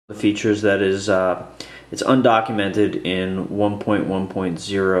The features that is it's undocumented in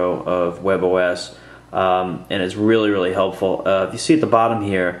 1.1.0 of webOS, and it's really helpful. If you see at the bottom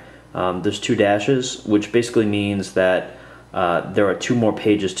here, there's two dashes, which basically means that there are two more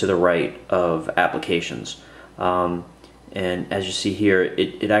pages to the right of applications. And as you see here,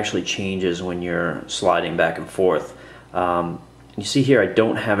 it actually changes when you're sliding back and forth. You see here I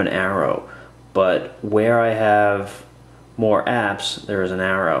don't have an arrow, but where I have more apps, there is an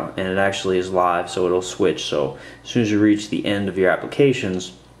arrow, and it actually is live, so it'll switch. So as soon as you reach the end of your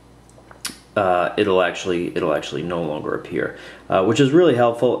applications, it'll actually no longer appear, which is really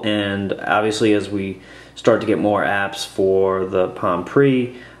helpful. And obviously, as we start to get more apps for the Palm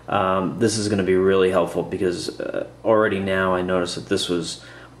Pre, this is going to be really helpful, because already now I noticed that this was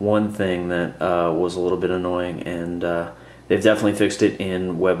one thing that was a little bit annoying, and they've definitely fixed it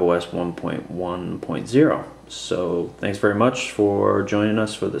in webOS 1.1.0. So thanks very much for joining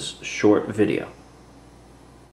us for this short video.